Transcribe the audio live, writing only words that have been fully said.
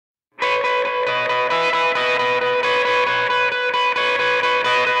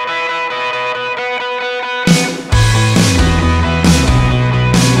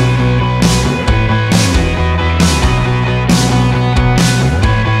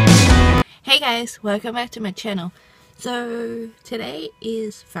guys, welcome back to my channel. So today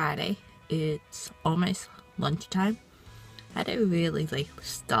is Friday. It's almost lunchtime. I had a really late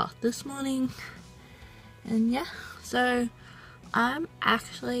start this morning, and yeah, so I'm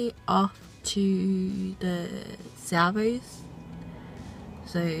actually off to the Salvos,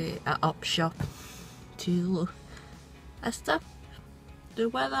 so an op shop, to look at stuff. The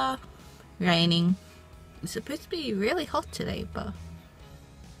weather raining. It's supposed to be really hot today, but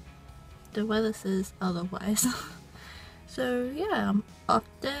the weather says otherwise. So yeah, I'm up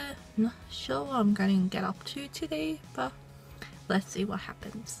there. Not sure what I'm going to get up to today, but let's see what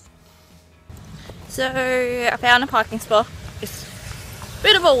happens. So I found a parking spot. It's a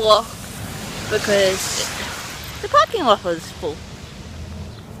bit of a walk because the parking lot was full.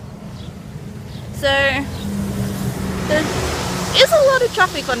 So there is a lot of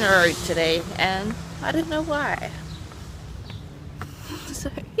traffic on the road today, and I don't know why. So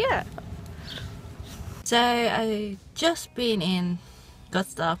yeah. So I just been in, got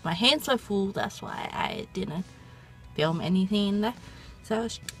stuff. My hands were full, that's why I didn't film anything in there. So I'll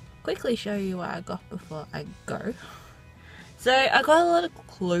quickly show you what I got before I go. So I got a lot of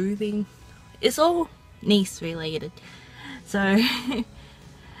clothing. It's all niece related. So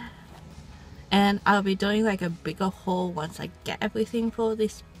and I'll be doing like a bigger haul once I get everything for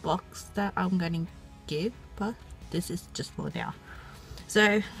this box that I'm gonna give, but this is just for now.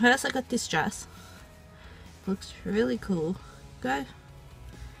 So first I got this dress. Looks really cool. It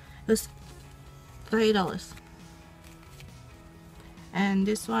was $30. And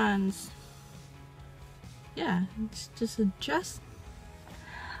this one's, yeah, it's just a dress.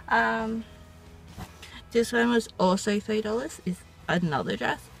 This one was also $30. It's another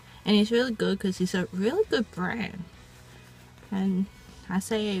dress, and it's really good because it's a really good brand. And I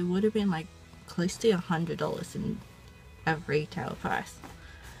say it would have been like close to $100 in a retail price.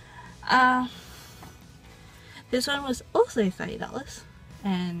 This one was also $30,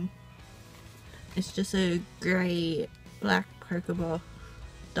 and it's just a grey black polka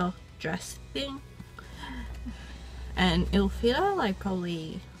dot dress thing, and it'll fit her like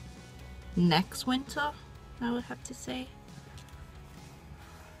probably next winter, I would have to say.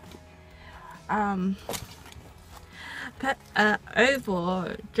 But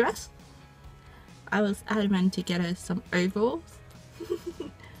overall dress, I was adamant to get her some overalls.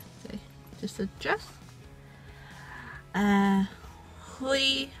 So just a dress.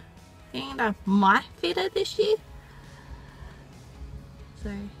 Hoodie thing that might fit her this year. So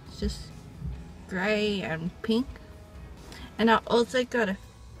it's just grey and pink. And I also got a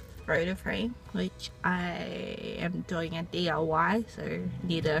photo frame, which I am doing a DIY, so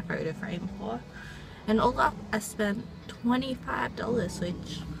need a photo frame for. And all up I spent $25,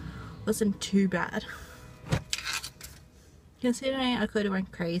 which wasn't too bad, considering I could have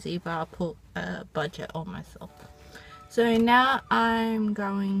went crazy, but I put a budget on myself. So now I'm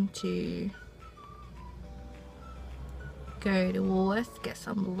going to go to Woolworths, get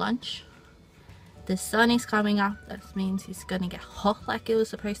some lunch. The sun is coming up, that means it's gonna get hot like it was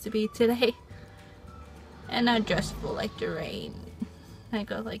supposed to be today. And I dressed for like the rain. I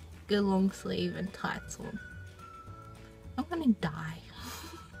got like a long sleeve and tights on. I'm gonna die.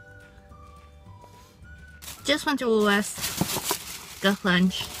 Just went to Woolworths, got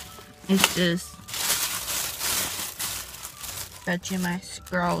lunch. It's just Vegemite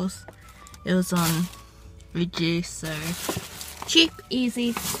scrolls. It was on reduce, so cheap,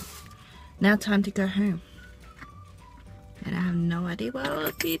 easy. Now time to go home, and I have no idea what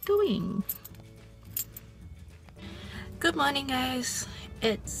I'll be doing. Good morning guys,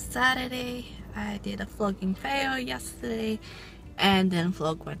 it's Saturday. I did a vlogging fail yesterday and then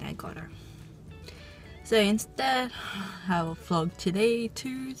vlog when I got her. So instead I will vlog today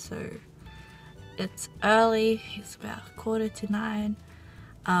too. So it's early, it's about 8:45.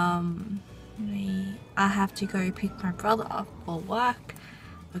 I have to go pick my brother up for work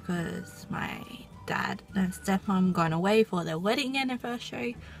because my dad and stepmom going away for their wedding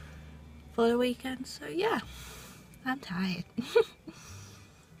anniversary for the weekend. So yeah, I'm tired.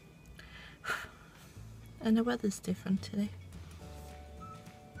 And the weather's different today.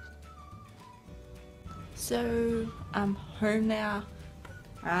 So I'm home now.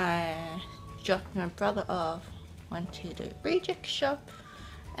 I dropped my brother off, went to the reject shop,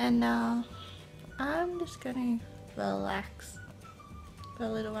 and now I'm just gonna relax for a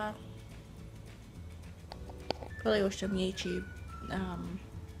little while. Probably watch some YouTube,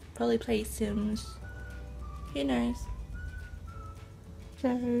 probably play Sims, who knows.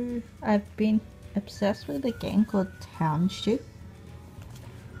 So I've been obsessed with a game called Township.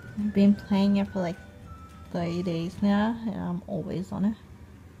 I've been playing it for like 30 days now, and I'm always on it.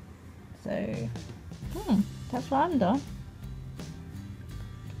 So that's what I'm doing.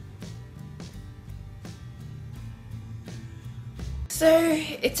 So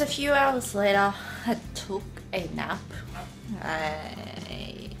it's a few hours later. I took a nap.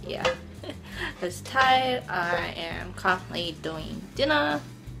 Yeah, I was tired. I am currently doing dinner.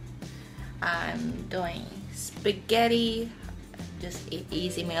 I'm doing spaghetti, just an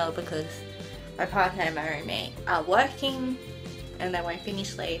easy meal because my partner and my roommate are working and they won't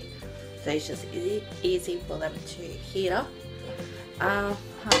finish late, so it's just easy for them to heat up.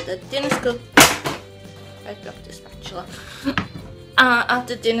 After dinner's cooked, I dropped the spatula.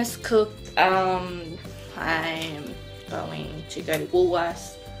 After dinner's cooked, I'm going to go to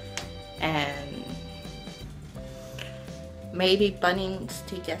Woolworths and maybe Bunnings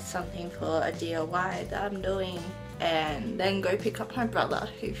to get something for a DIY that I'm doing, and then go pick up my brother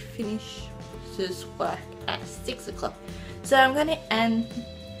who finishes work at 6 o'clock. So I'm gonna end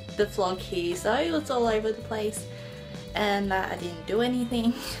the vlog here. So it was all over the place and I didn't do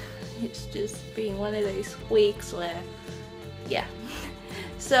anything. It's just been one of those weeks where, yeah.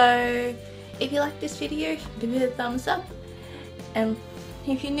 So if you like this video, give it a thumbs up, and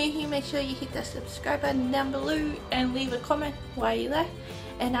if you're new here, make sure you hit that subscribe button down below and leave a comment while you're there.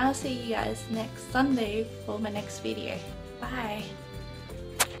 And I'll see you guys next Sunday for my next video. Bye.